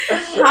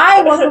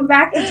Hi, welcome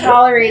back to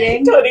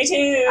Tolerating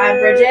 22. I'm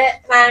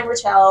Bridget. And I'm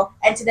Rochelle.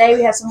 And today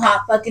we have some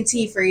hot fucking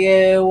tea for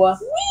you.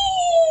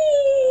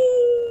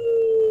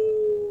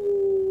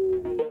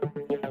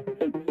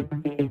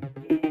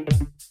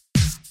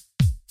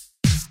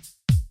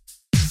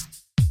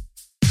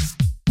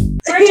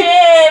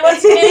 Bridget,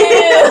 what's new?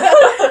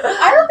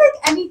 I don't think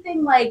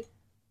anything like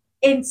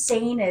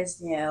insane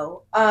is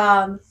new.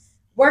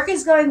 Work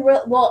is going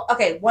well.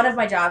 Okay, one of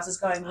my jobs is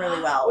going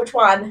really well. Which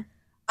one?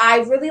 I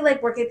really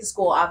like working at the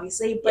school,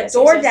 obviously, but Yes,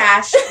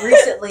 DoorDash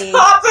recently.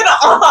 Pop it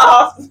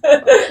off.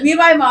 Me and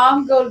my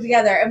mom go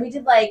together, and we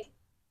did I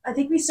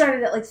think we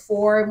started at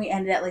 4 and we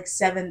ended at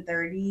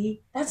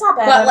 7:30. That's not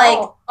bad. But at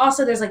all.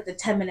 also there's the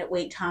 10-minute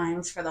wait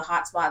times for the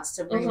hotspots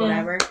to bring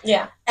whatever.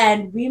 Yeah.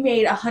 And we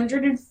made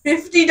 $150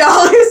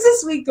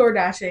 this week door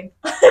dashing.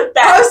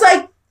 I was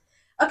like,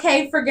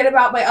 okay, forget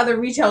about my other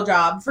retail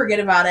job. Forget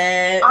about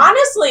it.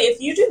 Honestly, if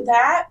you do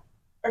that,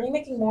 are you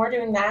making more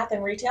doing that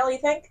than retail, you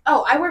think?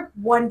 Oh, I work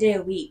 1 day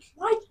a week.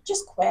 Why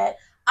just quit?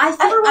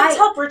 Everyone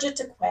tell Bridget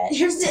to quit.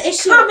 Here's the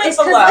issue. Comment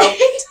below.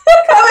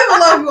 Comment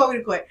below if you want me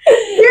to quit.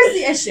 Here's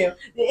the issue.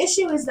 The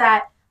issue is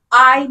that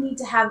I need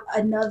to have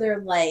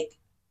another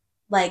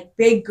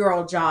big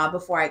girl job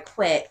before I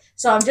quit.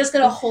 So I'm just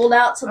gonna hold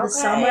out till the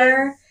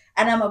summer,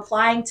 and I'm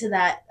applying to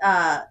that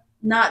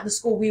not the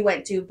school we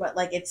went to, but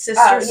its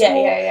sister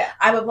school. Yeah.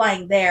 I'm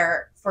applying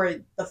there for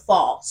the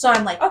fall. So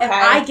I'm like, okay. if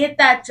I get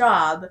that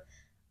job,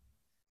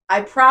 I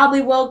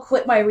probably will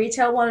quit my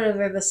retail one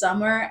over the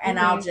summer, and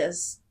I'll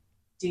just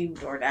do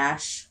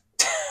DoorDash.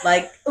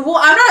 I'm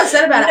not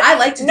upset about it. I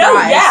like to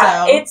drive.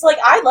 Yeah. So. It's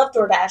I love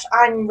DoorDash.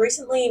 I'm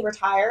recently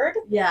retired.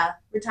 Yeah,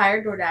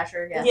 retired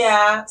DoorDasher, yes.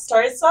 Yeah,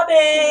 started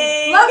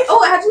subbing.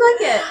 How'd you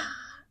like it?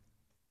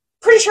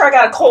 Pretty sure I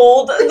got a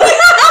cold.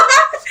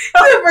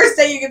 The first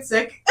day you get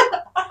sick.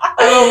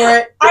 I'm over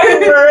it. I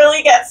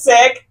really get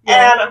sick,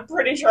 and I'm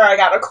pretty sure I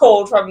got a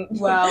cold from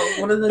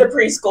one of the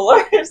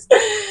preschoolers.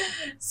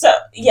 So,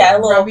 yeah, a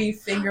little grubby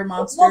finger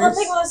monsters. Well, the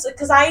thing was,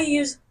 because I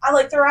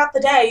throughout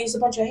the day, I use a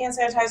bunch of hand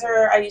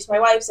sanitizer, I use my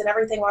wipes and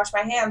everything, wash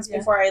my hands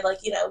before I,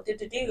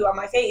 do on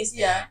my face.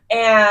 Yeah.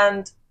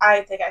 And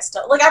I think I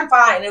still, I'm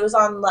fine. It was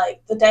on,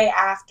 the day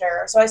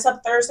after. So I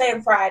slept Thursday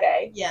and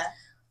Friday. Yeah.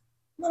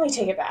 Let me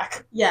take it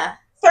back. Yeah.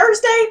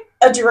 Thursday,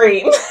 a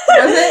dream. Was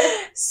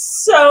it?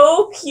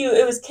 So cute.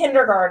 It was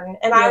kindergarten,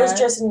 and I was Yeah.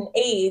 just an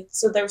aide,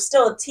 so there was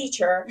still a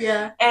teacher.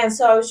 Yeah. And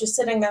so I was just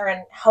sitting there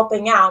and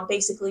helping out,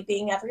 basically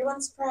being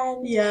everyone's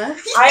friend. Yeah.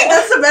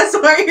 That's the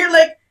best part. You're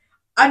like,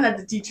 I'm not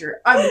the teacher.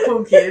 I'm the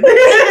cool kid.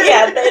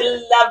 Yeah, they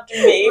loved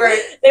me.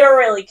 Right. They were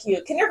really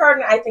cute.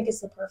 Kindergarten, I think,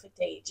 is the perfect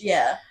age.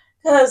 Yeah.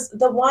 Because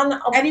the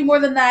one... Any more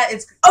than that,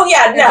 it's... Oh,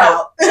 yeah,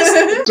 no.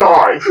 Just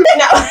die.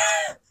 No.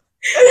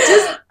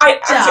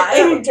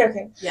 I'm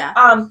joking. Yeah.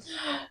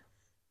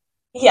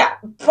 Yeah,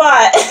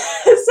 but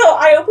so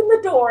I opened the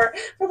door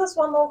for this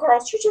one little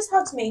girl. She just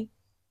hugs me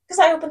because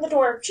I opened the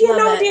door. She had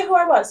no idea who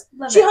I was.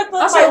 She hugged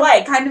my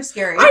leg. Kind of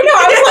scary. I know.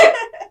 I was like,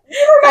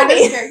 you were kind of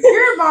scary.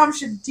 Your mom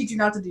should teach you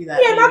not to do that.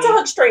 Yeah, not to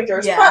hug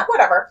strangers. Yeah. But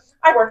whatever.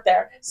 I work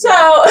there, so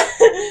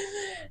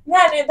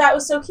then that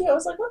was so cute. I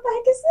was like, what the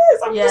heck is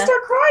this? I'm gonna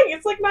start crying.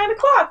 It's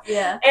 9:00.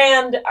 Yeah.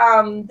 And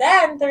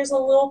then there's a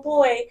little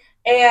boy,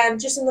 and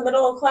just in the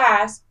middle of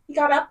class, he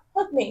got up,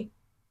 hugged me.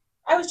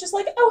 I was just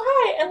like, oh,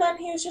 hi. And then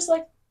he was just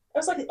like, I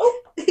was like,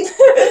 oh. All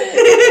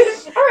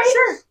right.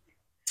 Sure.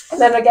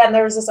 And then again,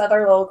 there was this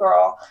other little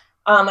girl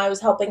I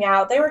was helping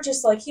out. They were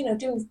just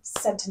doing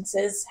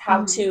sentences,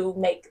 how to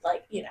make a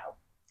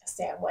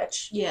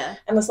sandwich. Yeah.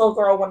 And this little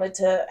girl wanted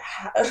to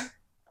how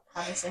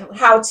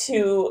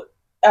to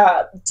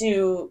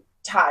do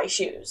tie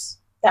shoes.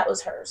 That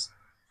was hers.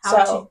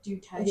 How to do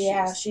tie shoes.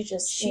 Yeah,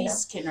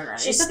 she's kindergarten.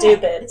 She's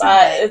stupid, it's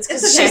but okay. it's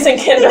because she's in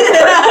kindergarten.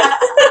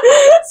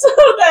 So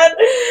then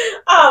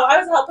I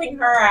was helping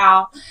her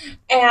out,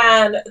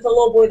 and the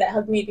little boy that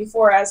hugged me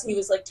before, as he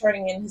was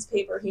turning in his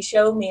paper, he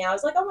showed me. I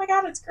was like, oh my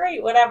god, it's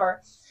great,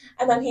 whatever.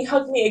 And then he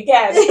hugged me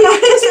again.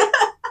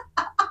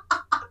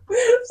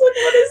 I was like,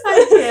 what is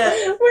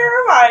this? Where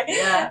am I?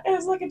 Yeah. It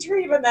was like a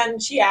dream. And then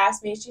she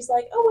asked me, she's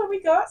like, oh, when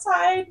we go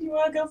outside, do you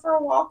want to go for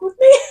a walk with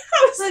me?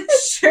 I was like,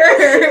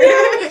 sure.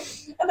 Yeah.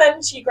 And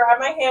then she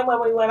grabbed my hand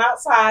when we went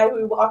outside.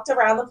 We walked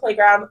around the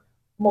playground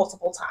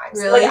multiple times.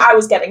 Really? I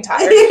was getting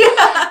tired.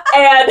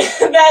 And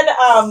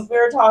then we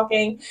were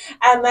talking.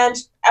 And then,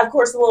 of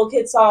course, the little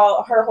kid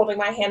saw her holding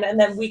my hand. And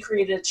then we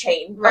created a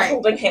chain of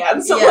holding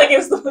hands. So, it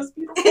was the most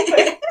beautiful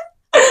thing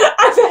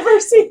I've ever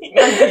seen.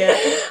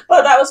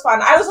 But that was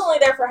fun. I was only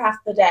there for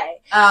half the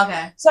day. Oh,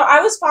 okay. So I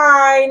was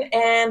fine,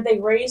 and they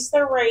raised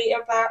the rate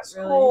of that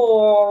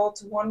school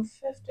to $150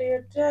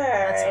 a day.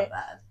 That's not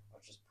bad.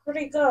 Which is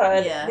pretty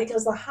good. Yeah.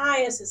 Because the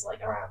highest is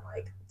around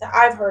that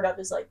I've heard of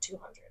is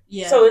 200.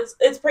 Yeah. So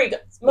it's pretty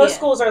good. Most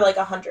schools are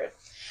 100.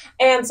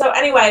 And so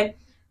anyway,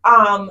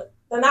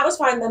 then that was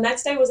fine. The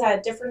next day was at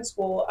a different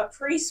school, a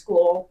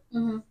preschool.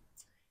 Mm-hmm.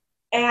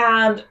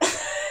 And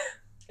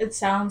it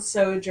sounds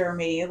so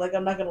germy.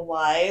 I'm not gonna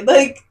lie.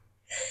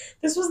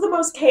 This was the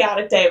most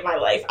chaotic day of my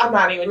life. I'm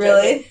not even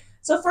really joking.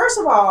 So first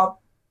of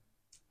all,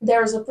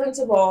 there's a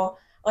principal.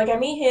 Like, I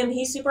meet him,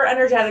 he's super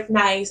energetic,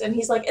 nice, and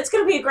he's like, it's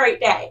going to be a great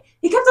day.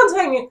 He kept on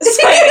saying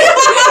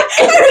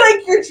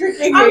like, you're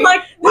tricking me. I'm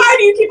like, why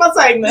do you keep on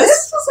saying this?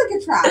 This feels like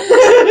a trap.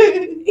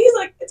 He's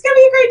like, it's going to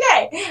be a great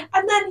day.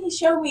 And then he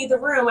showed me the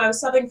room. I was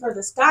subbing for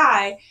this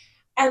guy,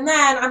 and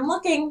then I'm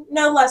looking,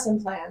 no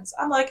lesson plans.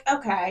 I'm like,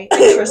 okay,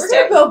 interesting. We're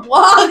going to build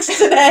blocks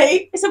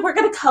today. I said, we're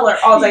going to color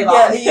all day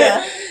long.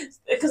 Yeah.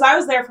 Because I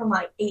was there from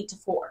like 8 to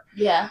 4.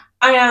 Yeah.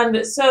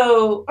 And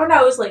so, or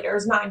no, it was later. It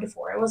was 9 to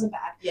 4. It wasn't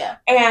bad. Yeah.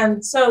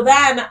 And so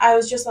then I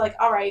was just like,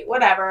 all right,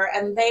 whatever.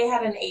 And they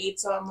had an aide.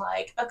 So I'm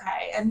like,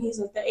 okay. And he's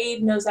like, the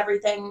aide knows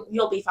everything.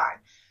 You'll be fine.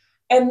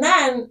 And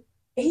then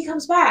he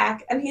comes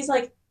back and he's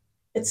like,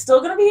 it's still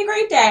going to be a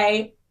great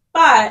day,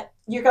 but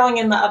you're going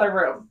in the other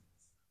room.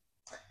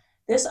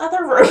 This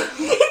other room.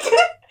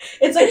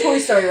 It's like Toy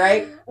Story,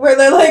 right? Where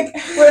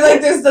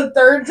there's the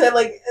 3rd to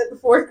like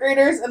 4th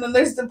graders, and then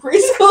there's the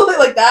preschool,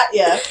 like that.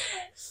 Yeah.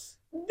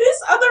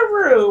 This other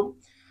room.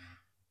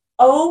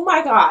 Oh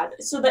my God!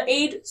 So the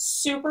aide,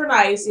 super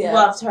nice,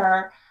 loved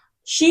her.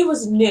 She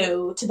was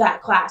new to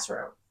that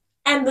classroom,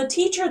 and the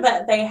teacher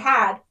that they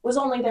had was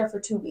only there for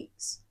 2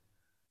 weeks.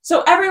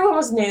 So everyone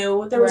was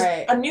new. There was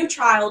a new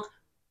child,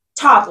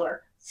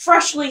 toddler,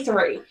 freshly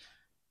 3,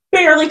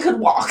 barely could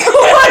walk.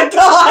 Oh my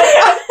God!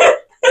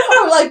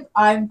 I'm like,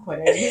 I'm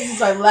quitting. This is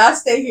my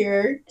last day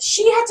here.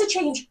 She had to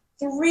change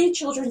 3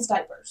 children's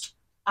diapers.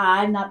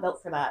 I'm not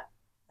built for that.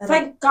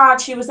 Thank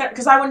God she was there,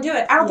 because I wouldn't do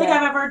it. I don't think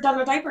I've ever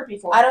done a diaper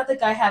before. I don't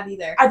think I have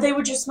either. They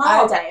would just smell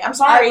all day. I'm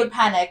sorry. I would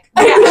panic.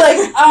 I'd be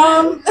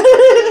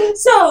like,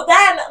 So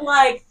then,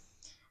 like,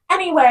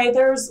 anyway,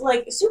 there's,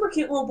 like, a super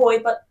cute little boy,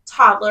 but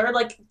toddler,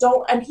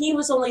 and he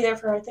was only there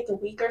for, I think, a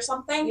week or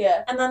something.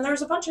 Yeah. And then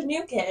there's a bunch of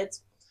new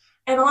kids,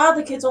 and a lot of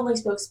the kids only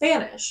spoke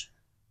Spanish.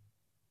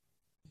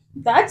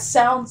 That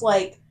sounds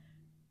like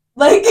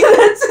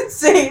that's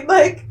insane.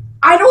 Like,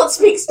 I don't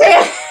speak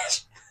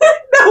Spanish.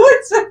 No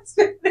one speaks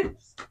Spanish.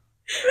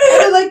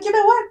 And they're like, you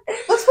know what?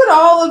 Let's put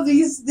all of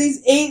these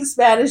 8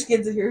 Spanish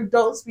kids in here who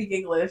don't speak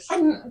English.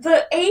 And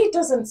the aide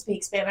doesn't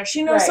speak Spanish.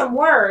 She knows some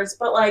words,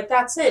 but, like,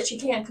 that's it. She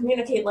can't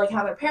communicate like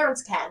how their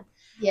parents can.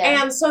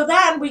 Yeah. And so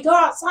then we go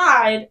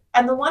outside,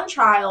 and the one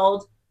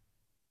child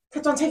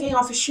kept on taking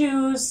off his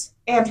shoes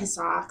and his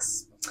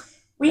socks.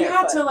 We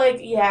had to, like,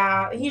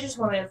 he just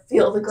wanted to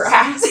feel the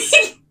grass.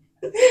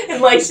 In,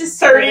 like,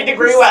 just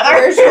 30-degree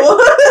weather.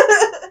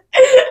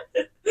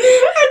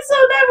 And so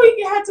then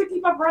we had to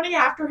keep up running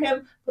after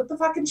him, put the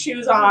fucking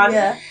shoes on.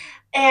 Yeah.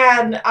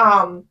 And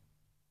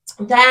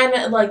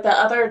then, like, the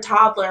other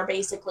toddler,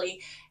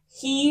 basically,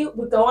 he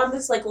would go on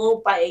this, like,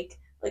 little bike,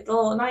 like, the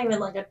little, not even,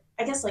 like,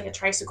 I guess, like, a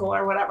tricycle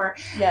or whatever.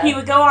 Yeah. He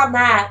would go on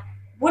that,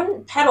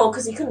 wouldn't pedal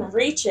because he couldn't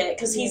reach it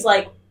because he's,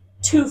 like,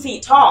 2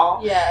 feet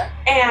tall. Yeah.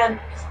 And...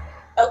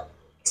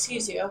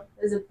 Excuse you.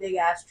 There's a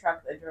big-ass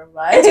truck that drove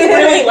by. It's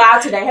really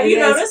loud today. Have you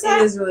noticed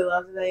that? It is really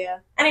loud today, yeah.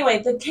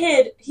 Anyway, the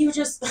kid, he would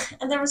just...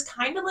 And there was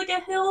kind of like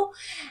a hill,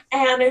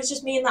 and it was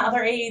just me and the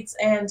other aides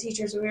and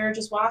teachers. We were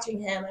just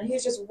watching him, and he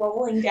was just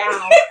rolling down.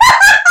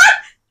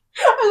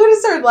 I would have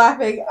started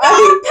laughing.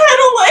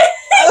 Pedaling!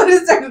 I would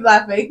have started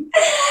laughing.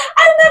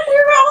 And then we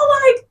were all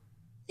like,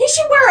 he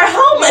should wear a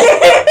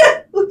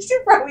helmet! We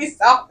should probably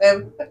stop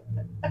him.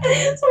 So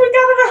we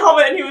got him a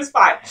helmet and he was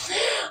fine.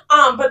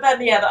 But then,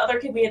 the other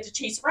kid we had to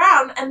chase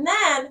around. And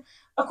then,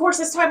 of course,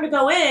 it's time to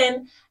go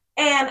in.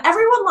 And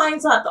everyone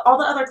lines up, all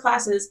the other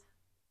classes.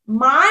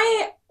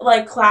 My,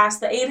 like, class,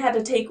 the aide had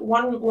to take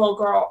one little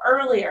girl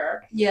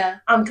earlier. Yeah.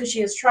 Because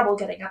she has trouble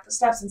getting up the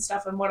steps and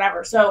stuff and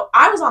whatever. So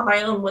I was on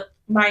my own with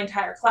my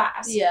entire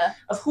class. Yeah.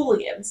 Of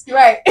hooligans.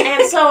 Right.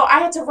 And so I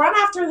had to run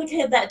after the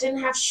kid that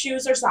didn't have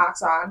shoes or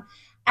socks on.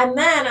 And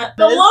then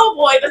the little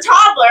boy, the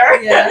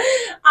toddler,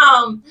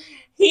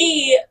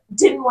 he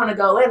didn't want to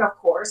go in, of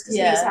course, because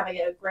he was having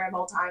a grand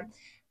old time.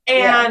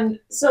 And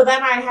so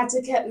then I had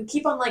to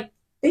keep on, like,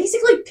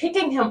 basically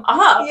picking him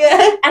up.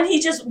 Yeah. And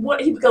he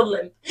would go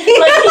limp. Like,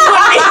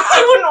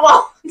 he wouldn't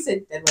walk. He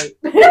said, dead weight.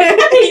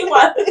 He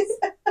was.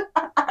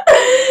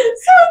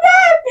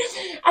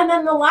 And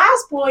then the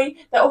last boy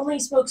that only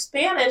spoke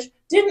Spanish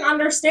didn't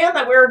understand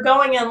that we were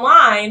going in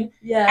line.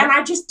 Yeah. And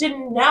I just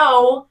didn't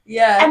know.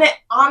 Yeah. And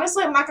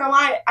honestly, I'm not going to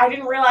lie, I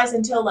didn't realize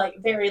until, like,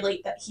 very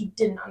late that he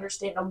didn't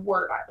understand a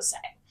word I was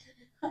saying.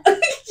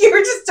 You were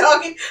just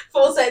talking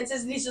full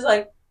sentences, and he's just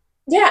like...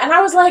 Yeah, and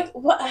I was like,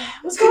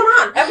 what's going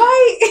on? Am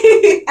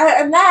I...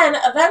 And then,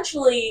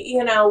 eventually,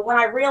 you know, when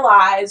I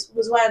realized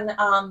was when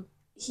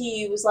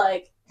he was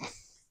like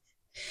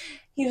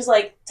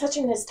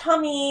touching his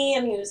tummy,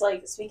 and he was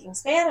like speaking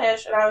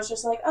Spanish, and I was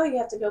just like, oh, you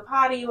have to go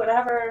potty,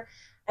 whatever,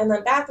 and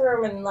then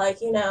bathroom, and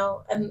like, you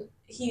know, and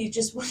he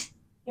just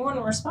he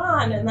wouldn't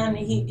respond, and then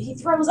he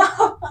throws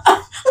up.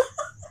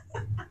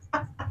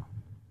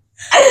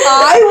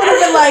 I would have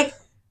been like,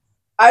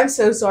 I'm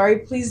so sorry,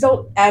 please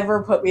don't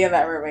ever put me in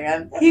that room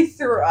again. He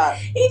threw up.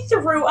 He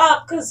threw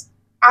up because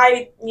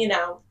I, you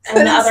know,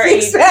 and the other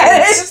aide speak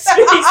Spanish.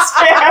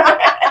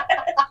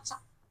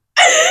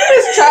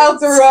 This child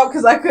threw up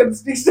because I couldn't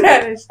speak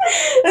Spanish.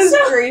 That's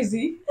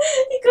crazy.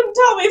 He couldn't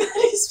tell me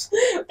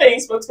that he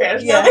spoke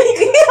Spanish. Yeah. No, he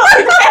couldn't tell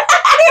me that.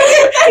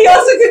 He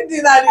also couldn't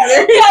do that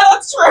either. Yeah,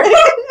 that's true.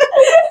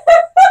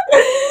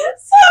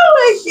 So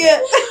I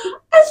can't.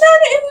 And then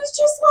it was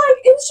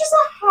just a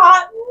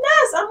hot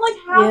mess. I'm like,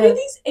 how do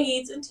these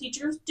aides and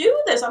teachers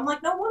do this? I'm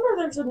like, no wonder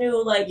there's a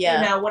new,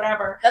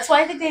 whatever. That's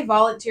why I think they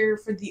volunteer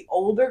for the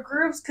older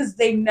groups, because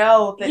they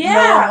know that no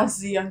one wants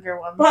the younger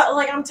ones. But,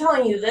 I'm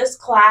telling you, this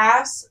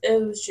class,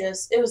 it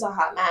was a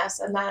hot mess.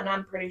 And then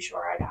I'm pretty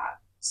sure I got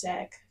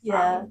sick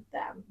from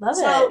them. Love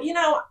it. So,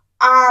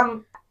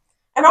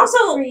 and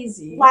also,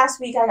 crazy. Last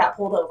week I got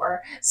pulled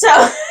over. So.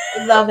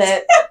 Love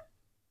it.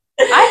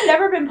 I've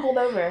never been pulled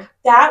over.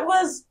 That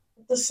was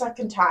the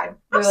second time.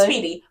 I'm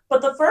speedy.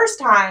 But the first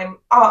time,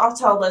 I'll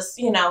tell this,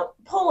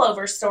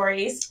 pullover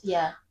stories.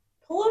 Yeah.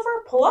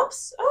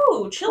 Pull-ups?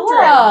 Oh, children.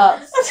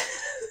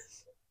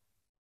 Pull-ups.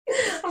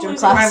 I'm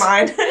losing my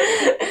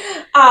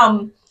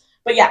mind.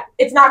 But yeah,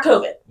 it's not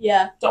COVID.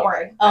 Yeah. Don't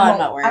worry. I'm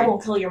not worried. I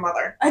won't kill your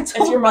mother. If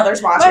your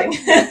mother's watching. No.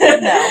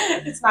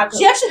 It's not COVID.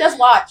 She actually does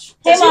watch.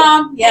 Hey,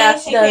 Mom. Yeah,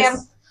 she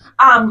does.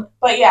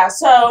 But yeah,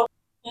 so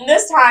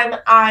this time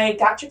I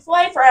got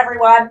Chick-fil-A for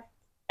everyone,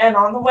 and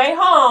on the way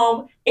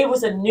home, it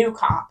was a new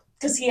cop,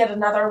 because he had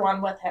another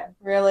one with him.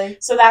 Really?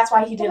 So that's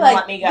why he didn't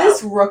let me go.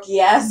 This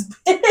rookie-ass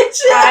bitch.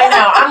 I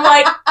know. I'm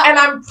like, and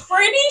I'm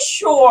pretty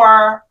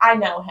sure I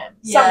know him.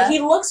 Yeah. So he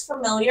looks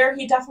familiar.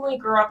 He definitely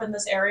grew up in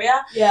this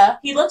area. Yeah.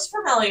 He looks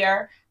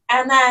familiar.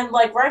 And then,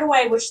 right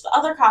away, which the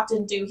other cop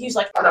didn't do, he was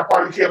like, I got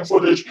body cam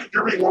footage.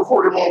 You're being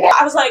recorded, blah, blah.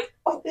 I was like,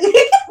 oh.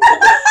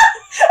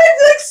 I'd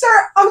be like,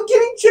 sir, I'm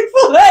getting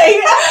Chick-fil-A.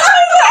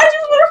 I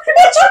just want to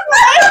get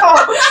Chick-fil-A.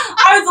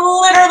 I was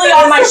literally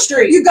on my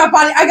street. I got a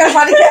body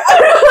cam.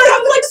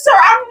 I'm like, sir,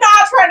 I'm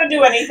not trying to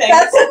do anything.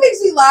 That's what makes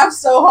me laugh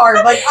so hard.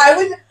 When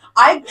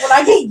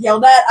I get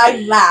yelled at,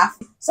 I laugh.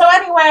 So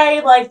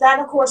anyway, then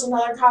of course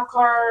another cop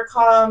car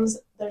comes.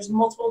 There's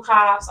multiple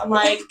cops. I'm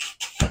like,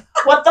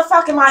 what the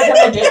fuck am I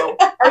gonna do?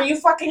 Are you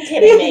fucking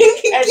kidding me?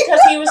 And it's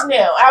because he was new.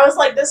 I was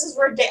like, this is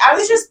ridiculous. I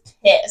was just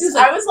pissed.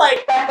 I was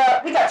like,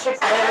 we got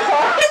Chick-fil-A in the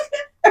car.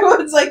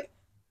 Everyone's like,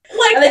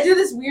 and they do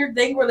this weird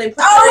thing where they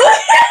put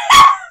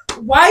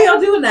why are y'all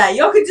doing that?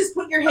 Y'all could just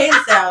put your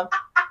hands down.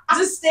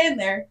 Just stand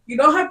there. You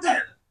don't have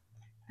to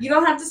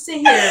sit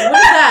here. What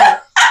is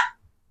that?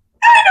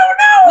 I don't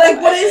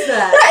know. What is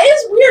that? That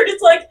is weird.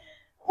 It's like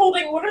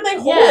holding, what are they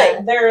holding?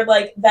 Yeah. Their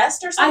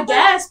vest or something?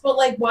 I guess, but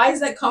why is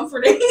that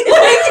comforting?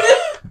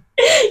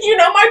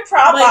 My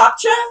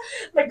prabacha,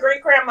 my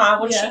great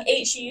grandma, when she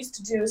ate, she used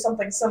to do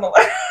something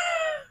similar.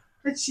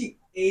 But she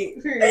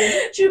ate.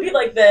 She would be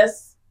like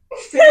this.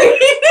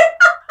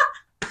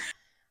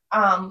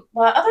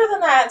 But other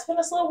than that, it's been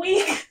a slow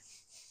week.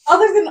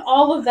 Other than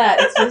all of that,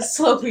 it's been a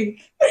slow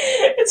week.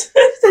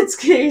 That's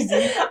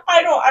crazy.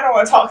 I don't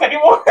want to talk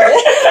anymore.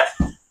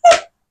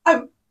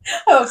 I'm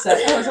upset.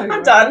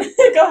 I'm done.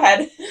 Go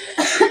ahead.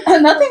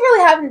 Nothing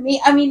really happened to me.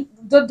 I mean,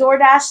 the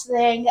DoorDash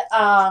thing.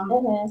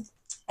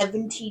 I've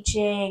been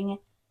teaching.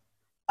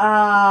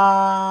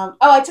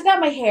 I took out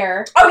my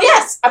hair. Oh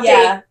yes, update.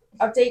 Yeah,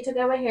 update. Took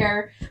out my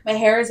hair. My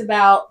hair is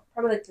about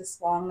probably this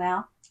long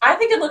now. I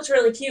think it looks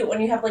really cute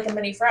when you have a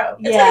mini fro.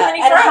 It's yeah, like a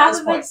mini fro at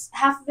this point.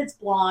 half of it's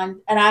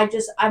blonde, and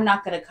I'm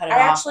not gonna cut it off.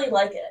 I actually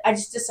like it. I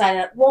just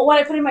decided, when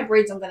I put in my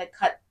braids, I'm gonna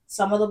cut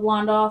some of the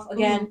blonde off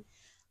again.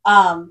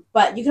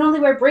 But you can only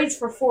wear braids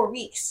for 4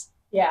 weeks.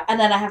 Yeah. And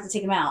then I have to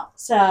take them out.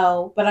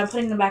 So, but I'm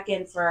putting them back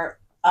in for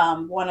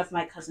one of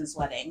my cousin's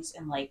weddings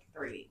in 3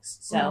 weeks.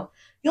 So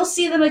you'll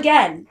see them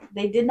again.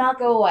 They did not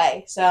go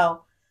away.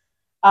 So,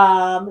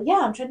 I'm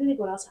trying to think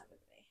what else happened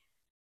to me.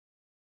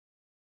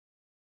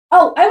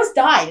 Oh, I almost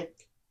died.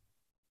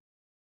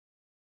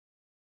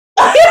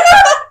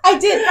 I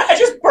did. I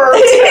just burped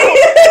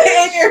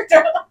in your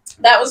throat.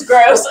 That was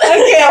gross.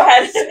 Okay, go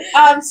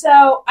ahead.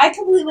 So I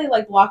completely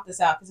blocked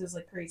this out because it was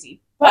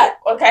crazy. But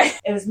okay,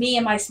 it was me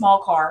and my small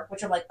car,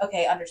 which I'm like,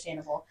 okay,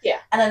 understandable. Yeah.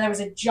 And then there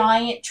was a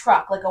giant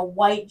truck, a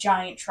white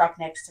giant truck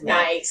next to me.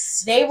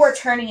 Nice. They were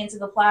turning into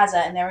the plaza,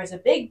 and there was a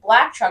big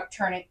black truck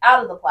turning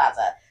out of the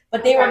plaza.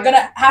 But they were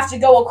gonna have to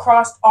go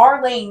across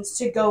our lanes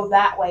to go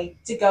that way,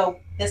 to go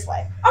this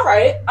way. All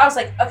right. I was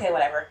like, okay,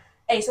 whatever.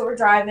 Hey, so we're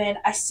driving.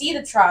 I see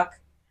the truck,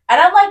 and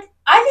I'm like,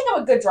 I think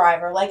I'm a good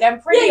driver.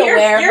 I'm pretty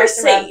aware. You're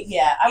safe.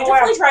 Yeah, you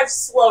definitely drive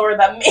slower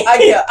than me. I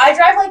do. I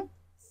drive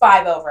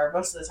 5 over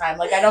most of the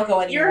time. I don't go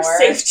anymore. You're a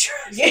safe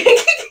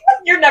driver.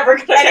 You're never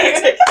gonna get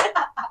a ticket.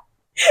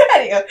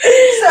 Anyway,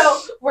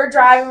 so we're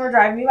driving.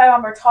 Me and my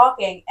mom are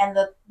talking, and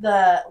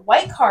the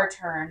white car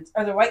turns,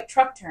 or the white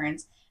truck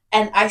turns,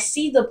 and I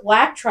see the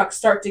black truck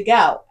start to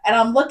go, and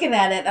I'm looking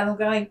at it, and I'm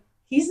going,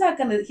 he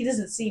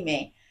doesn't see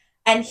me.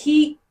 And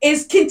he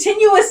is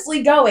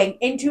continuously going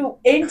into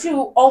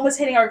almost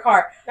hitting our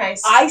car.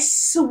 Nice. I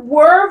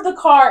swerve the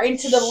car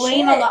into the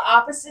lane on the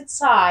opposite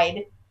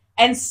side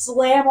and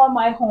slam on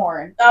my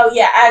horn. Oh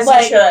yeah, as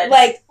you should.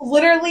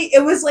 Literally,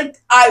 it was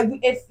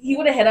if he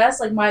would have hit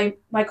us, my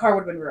car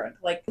would have been ruined.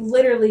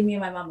 Literally, me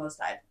and my mom almost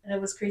died, and it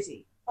was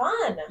crazy.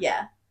 Fun.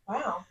 Yeah.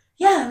 Wow.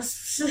 Yeah.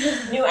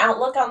 New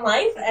outlook on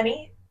life?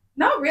 Any?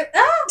 Not really.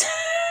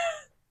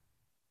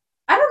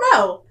 I don't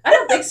know. I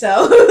don't think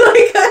so.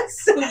 Like,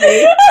 that's so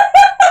weird.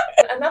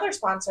 Another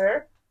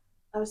sponsor.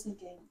 I was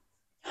thinking,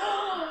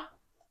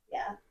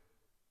 yeah,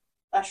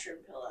 mushroom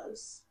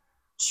pillows.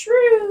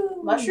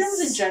 True. Mushrooms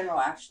in general,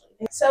 actually.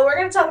 So we're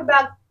gonna talk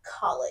about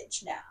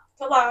college now.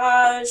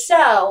 Collage.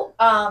 So,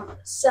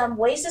 some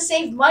ways to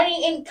save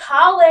money in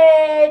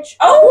college.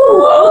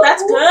 Oh,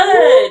 that's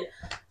good.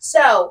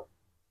 So,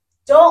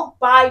 don't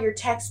buy your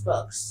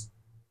textbooks.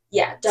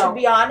 Yeah, don't. To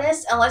be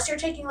honest, unless you're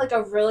taking like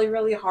a really,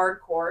 really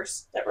hard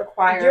course That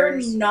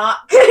requires. you're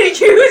not gonna use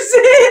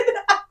it.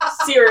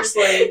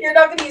 Seriously. You're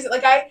not gonna use it.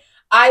 Like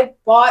I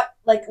bought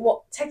like,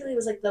 well, technically it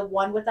was like the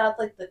one without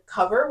like the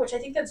cover, which I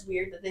think that's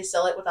weird that they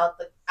sell it without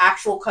the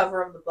actual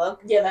cover of the book.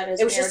 Yeah, that is.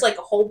 It was just like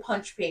a whole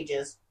punch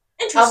pages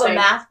of interesting. a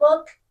math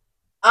book.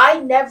 I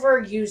never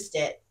used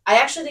it. I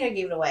actually think I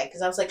gave it away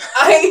because I was like,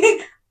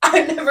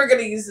 I'm never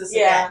gonna use this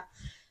again.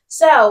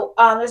 So,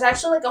 there's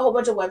actually like a whole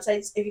bunch of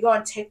websites. If you go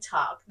on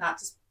TikTok,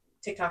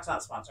 TikTok's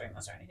not sponsoring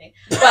this or anything,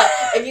 but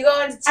if you go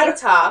on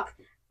TikTok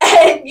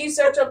and you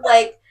search up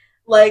like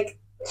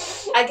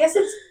I guess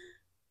it's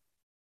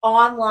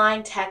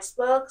online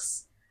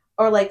textbooks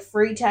or like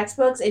free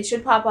textbooks, it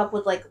should pop up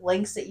with like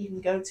links that you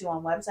can go to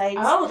on websites.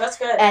 Oh, that's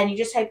good. And you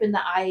just type in the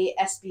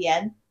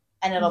ISBN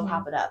and it'll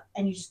pop it up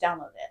and you just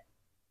download it.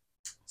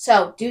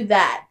 So, do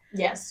that.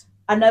 Yes.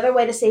 Another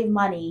way to save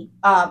money,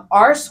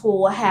 our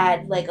school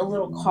had like a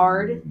little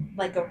card,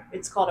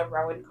 it's called a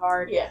Rowan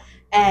card. Yeah.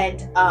 And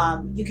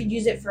you could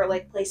use it for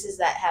like places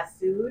that have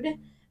food.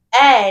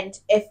 And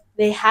if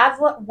they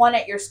have one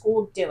at your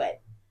school, do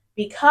it.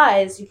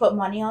 Because you put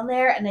money on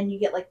there and then you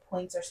get like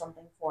points or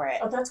something for it.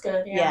 Oh, that's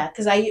good. Yeah,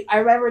 because I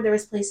remember there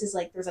was places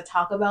like there's a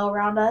Taco Bell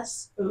around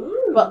us.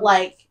 Ooh. But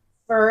like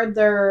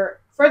further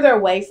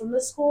away from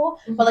the school,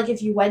 but like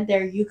if you went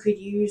there, you could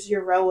use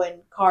your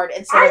Rowan card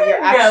instead of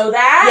your actual. Know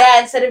that.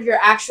 Yeah, instead of your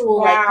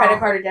actual like credit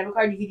card or debit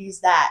card, you could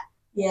use that.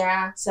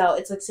 Yeah. So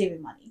it's like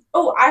saving money.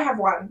 Oh, I have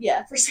one.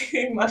 Yeah, for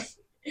saving money.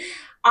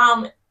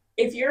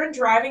 If you're in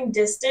driving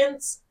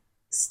distance,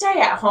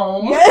 stay at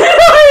home. Yeah,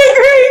 I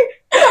agree.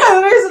 I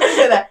was going to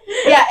say that.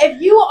 Yeah,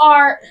 if you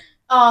are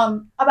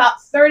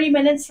about 30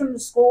 minutes from the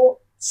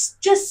school,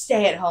 just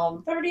stay at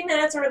home. 30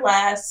 minutes or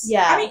less.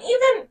 Yeah. I mean,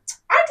 even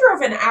I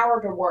drove an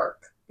hour to work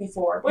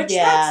before, which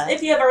that's,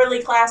 if you have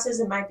early classes,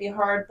 it might be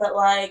hard, but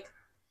like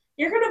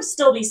you're going to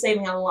still be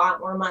saving a lot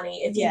more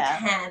money if you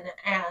can,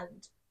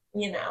 and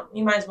you know,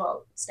 you might as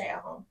well stay at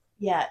home.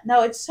 Yeah.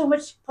 No, it's so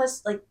much.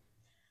 Plus, like,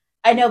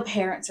 I know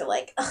parents are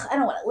like, ugh, I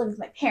don't want to live with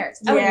my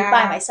parents. I want to be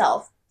by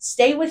myself.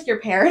 Stay with your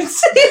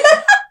parents.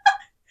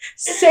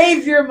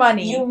 Save your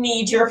money. You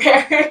need your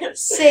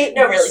parents. Save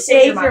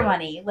your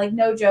money. Like,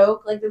 no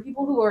joke. Like, the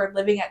people who are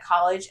living at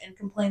college and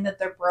complain that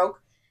they're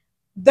broke,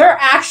 they're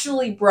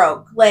actually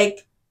broke.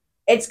 Like,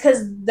 it's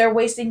because they're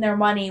wasting their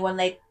money when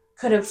they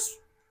could have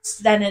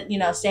spent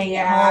it, staying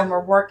at home or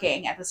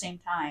working at the same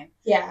time.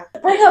 Yeah.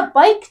 Bring a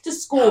bike to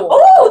school.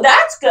 Oh,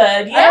 that's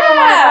good. Yeah. I don't know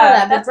why I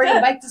thought of that, but bring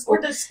a bike to school.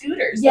 Or the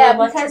scooters. Yeah,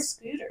 because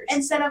scooters.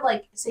 Instead of,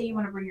 like, say you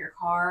want to bring your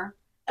car.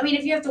 I mean,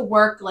 if you have to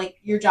work, like,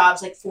 your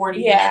job's, like, 40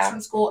 minutes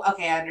from school,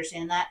 okay, I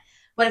understand that.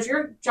 But if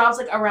your job's,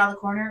 like, around the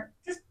corner,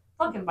 just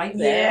fucking bike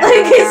there. Yeah.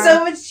 Like, it's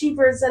so much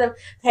cheaper instead of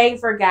paying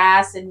for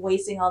gas and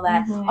wasting all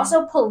that. Mm-hmm.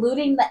 Also,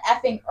 polluting the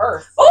effing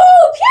earth.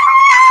 Oh,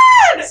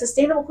 period!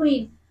 Sustainable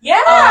queen.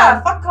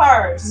 Yeah, fuck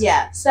cars.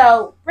 Yeah,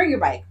 so bring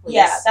your bike, please.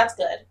 Yeah, that's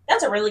good.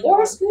 That's a really good one.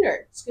 Or a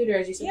scooter. Scooter,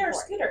 as you said before.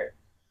 Scooter.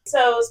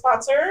 So,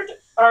 sponsored,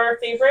 our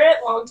favorite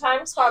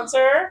longtime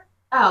sponsor.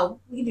 Oh,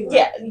 we can do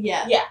it.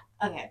 Yeah.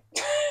 Okay.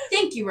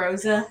 Thank you,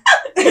 Rosa.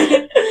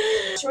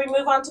 Should we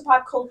move on to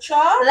pop culture?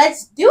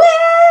 Let's do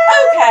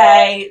it!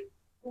 Okay.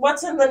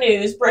 What's in the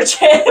news,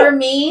 Bridget? For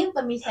me,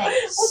 let me think.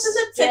 What's in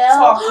the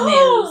TikTok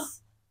news?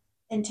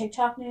 In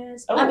TikTok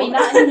news? Oh, I mean,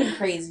 not anything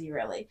crazy,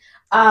 really.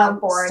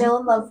 Boring. Still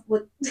in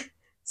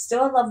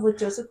love with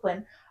Joseph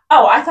Quinn.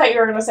 Oh, I thought you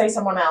were gonna say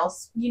someone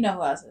else. You know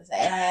who I was gonna say,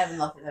 and I am in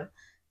love with him,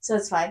 so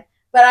it's fine.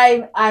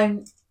 But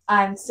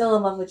I'm still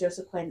in love with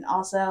Joseph Quinn.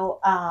 Also,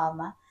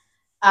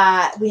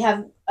 we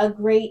have a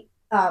great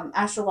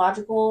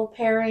astrological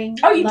pairing.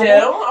 Oh, you do?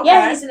 Okay.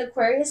 Yeah, he's an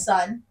Aquarius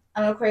sun.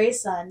 I'm an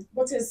Aquarius sun.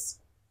 What's his?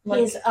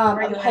 He's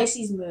a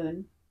Pisces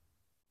moon,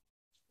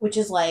 which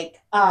is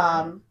like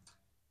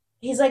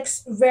he's like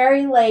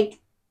very like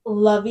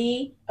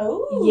lovey.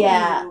 Oh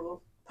yeah.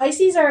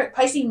 Pisces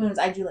moons.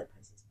 I do like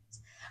Pisces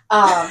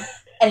moons.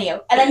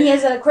 Anyhow, and then he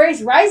has an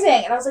Aquarius rising,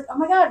 and I was like, oh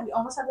my god, we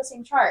almost have the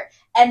same chart.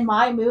 And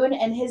my moon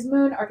and his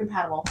moon are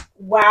compatible.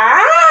 Wow!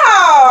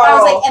 I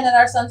was like, and then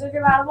our suns are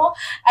compatible,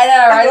 and then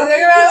our risings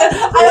are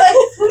compatible. I'm like,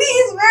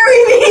 please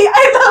marry me.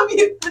 I love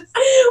you.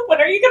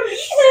 When are you gonna meet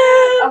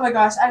him? Oh my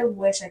gosh, I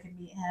wish I could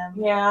meet him.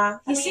 Yeah,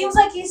 he seems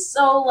like he's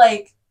so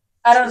like,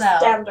 I don't know,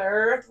 down to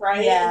earth,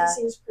 right? Yeah, he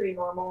seems pretty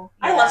normal.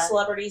 Yeah. I love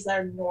celebrities that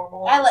are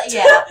normal.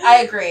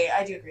 I agree.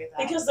 I do agree with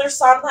that because there's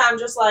some that I'm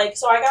just like,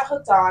 so I got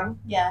hooked on.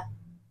 Yeah.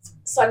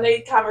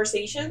 Sunday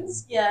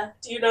Conversations. Yeah.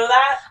 Do you know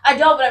that? I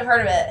don't, but I've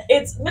heard of it.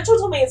 It's Mitchell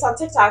told me it's on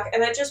TikTok,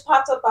 and it just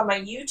popped up on my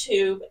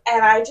YouTube,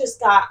 and I just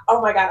got,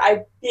 oh my god,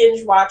 I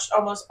binge watched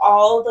almost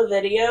all of the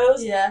videos.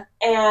 Yeah.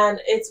 And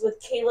it's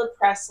with Caleb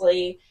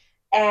Presley,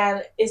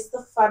 and it's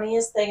the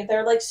funniest thing.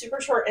 They're like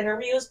super short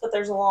interviews, but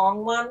there's a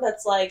long one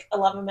that's like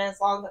 11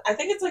 minutes long. I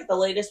think it's like the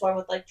latest one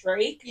with like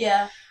Drake.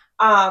 Yeah.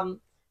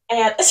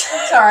 And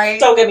sorry,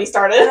 don't get me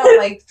started. I don't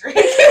like Drake.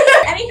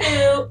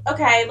 Anywho,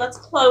 okay, let's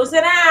close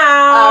it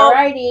out.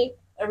 Alrighty.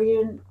 Are we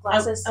doing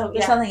glasses? Oh,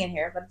 There's yeah. nothing in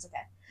here, but it's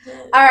okay.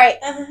 Alright.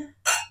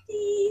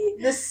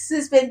 This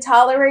has been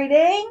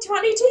Tolerating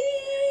 22.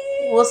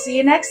 We'll see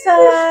you next time.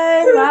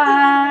 Bye.